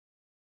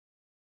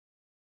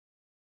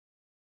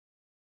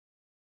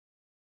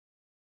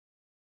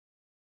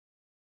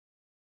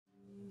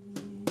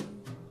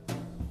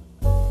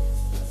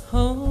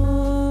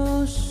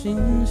If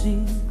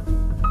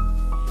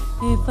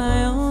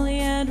I only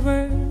had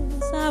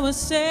words, I would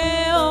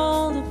say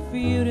all the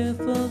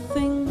beautiful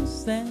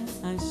things that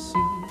I see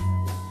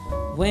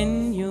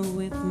when you're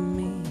with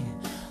me.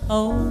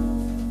 Oh,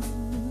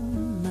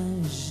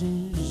 my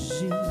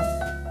Gigi.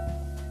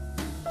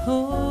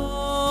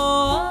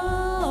 Oh,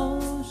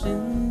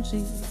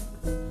 Gigi.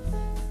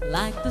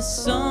 Like the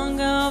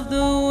song of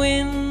the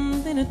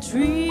wind in the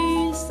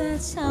trees,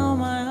 that's how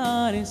my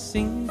heart is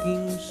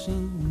singing,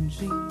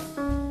 Gigi.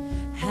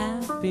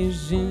 Happy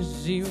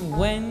Gigi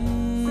when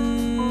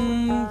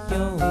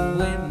you're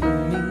with me.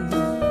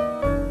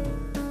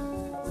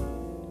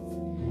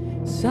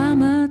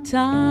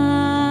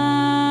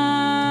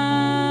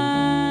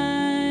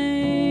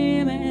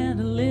 Summertime and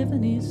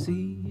living is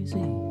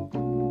easy.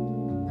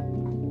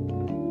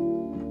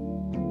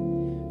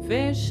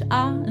 Fish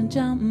are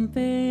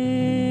jumping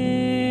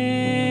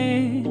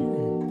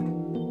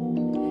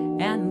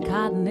and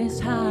cotton is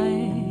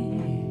high.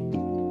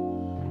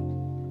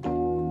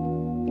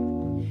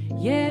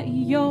 Yeah,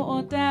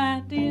 your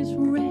dad is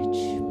rich,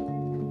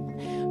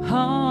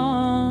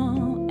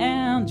 oh,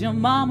 and your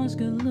mama's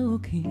good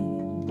looking.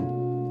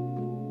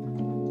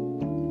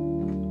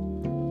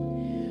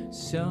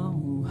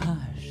 So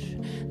hush,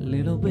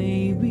 little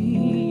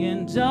baby,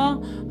 and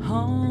don't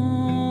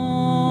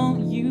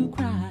you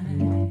cry.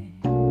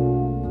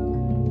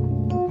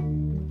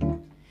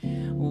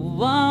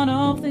 One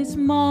of these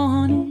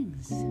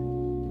mornings,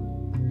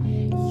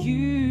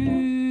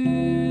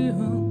 you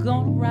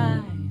gonna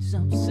rise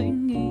up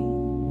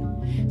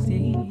singing,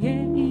 say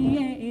yeah,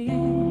 yeah,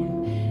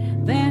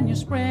 yeah. Then you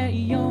spread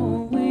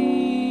your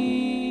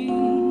wings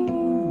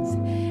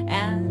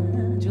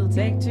and you'll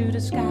take to the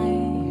sky.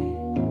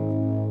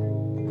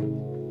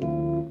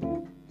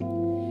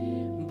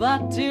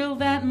 But till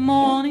that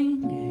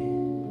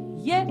morning,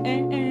 yeah,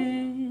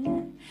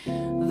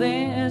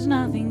 there's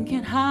nothing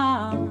can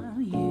harm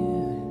you.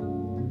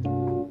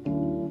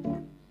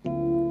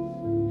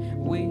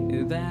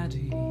 With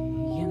Daddy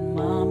and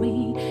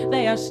Mommy,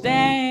 they are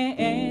standing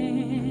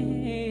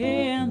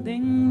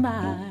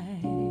by.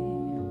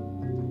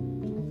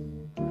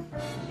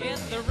 Hit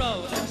the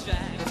road,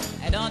 Jack,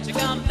 and don't you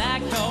come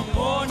back no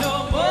more,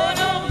 no more,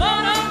 no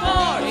more, no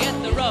more.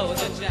 Hit the road,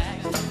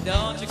 Jack,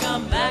 don't you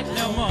come back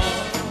no more.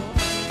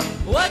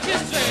 What you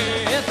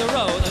say? Hit the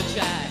road,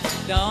 Jack,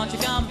 don't you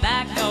come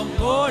back no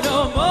more,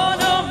 no more,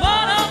 no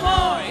more, no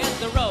more. Hit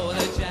the road,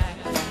 Jack,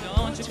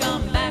 don't you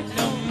come back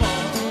no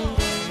more.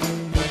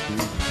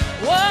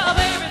 Well,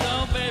 baby,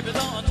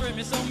 don't treat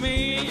me so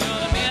mean. You're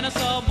the meanest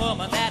old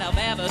woman that I've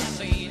ever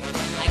seen.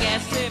 I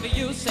guess if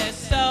you say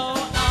so,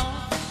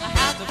 I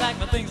have to pack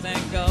my things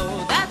and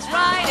go. That's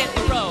right, hit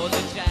the road,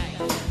 Jack,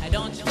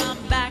 don't you come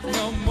back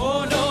no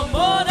more, no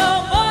more,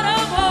 no more,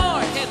 no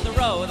more. Hit the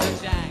road,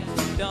 Jack,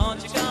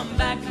 don't you come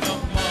back no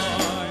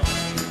more.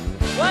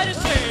 What you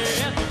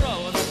say? Hit the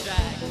road,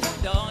 Jack,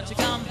 don't you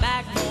come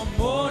back no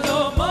more,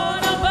 no more,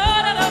 no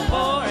more, no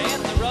more.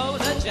 Hit the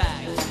road,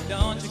 Jack,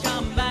 don't you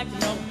come back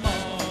no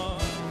more.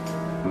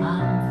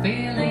 I'm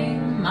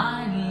feeling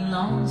mighty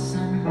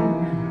lonesome.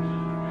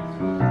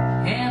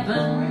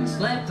 Heaven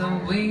slept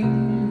away.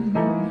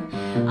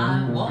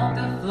 I walk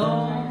the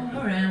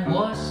floor and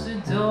watch the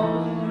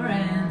door,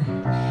 and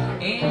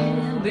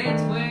in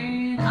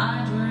between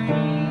I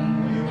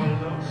drink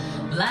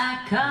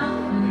black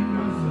coffee.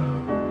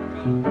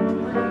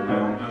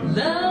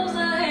 Love's a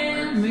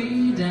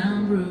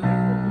hand-me-down brew.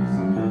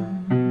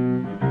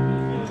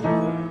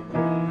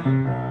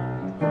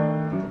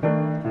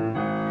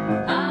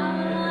 I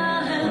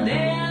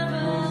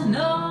never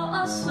know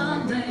a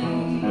Sunday.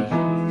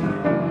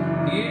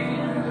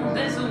 Yeah,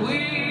 there's a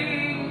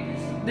way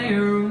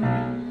there.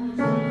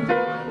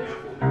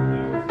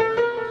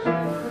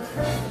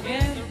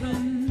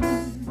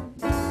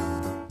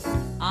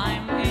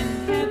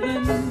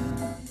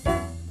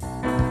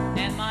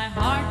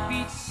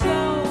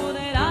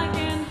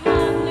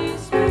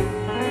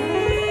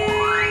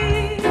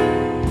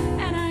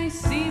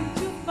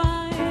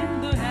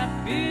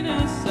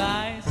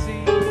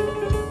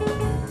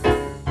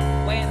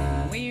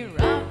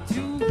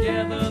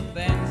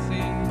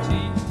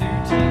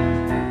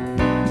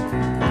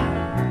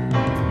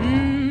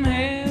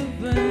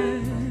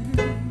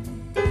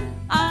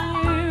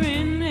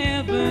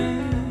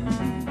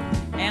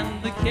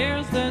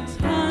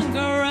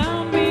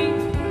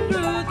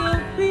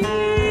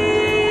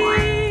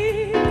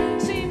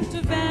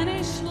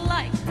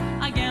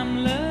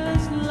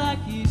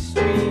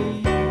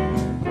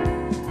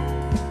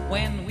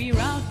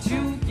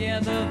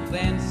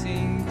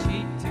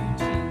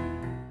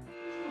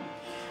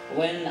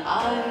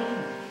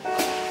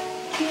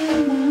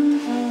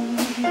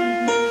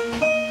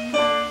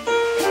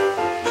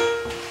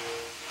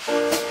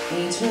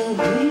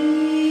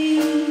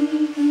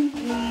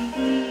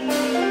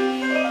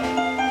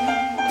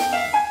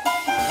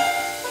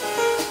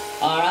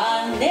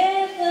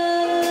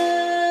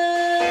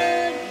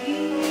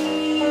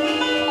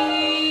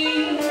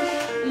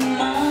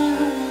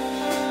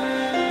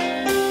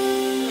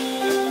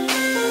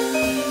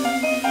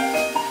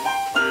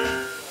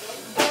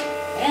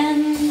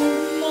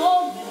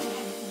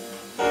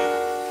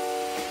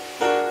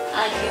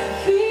 I can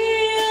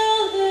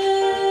feel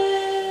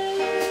it.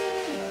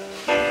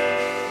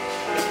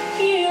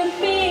 You've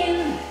been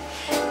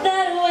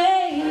that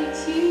way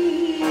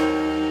too.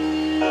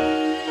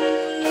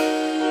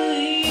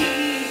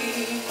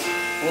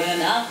 When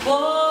I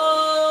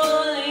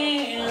fall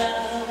in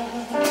love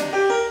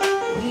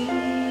with you.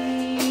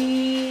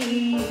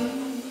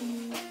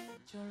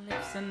 Your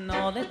lips and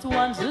all at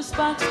once the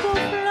sparks go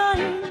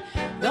flying.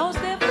 Those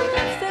devil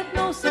lips that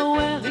know so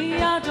well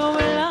the art of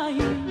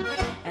lying.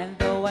 And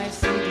though I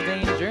see the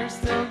danger,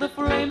 still the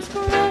flames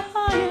grow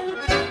higher.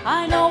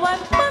 I know I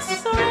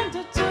must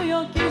surrender to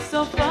your kiss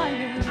of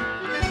fire.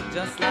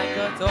 Just like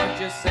a torch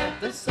you set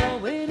the soul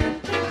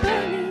within the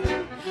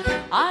burning.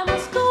 I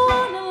must go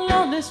on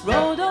along this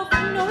road of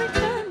no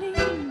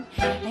returning.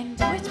 And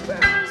though it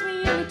burns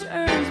me and it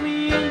turns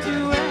me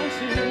into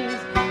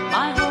ashes,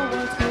 my whole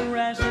world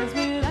crashes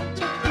without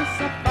your kiss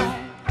of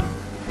fire.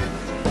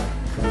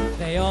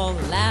 They all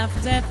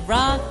laughed at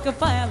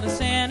Rockefeller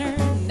Center.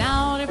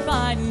 Now they're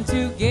fighting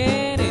to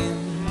get in.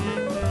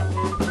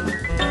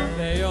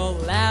 They all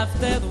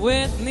laughed at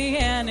Whitney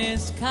and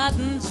his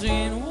cotton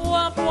gin.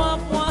 Wop,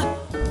 wop,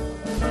 wop.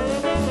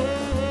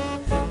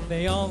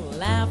 They all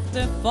laughed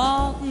at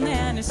Fulton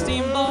and his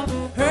steamboat,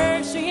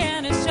 Hershey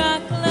and his child.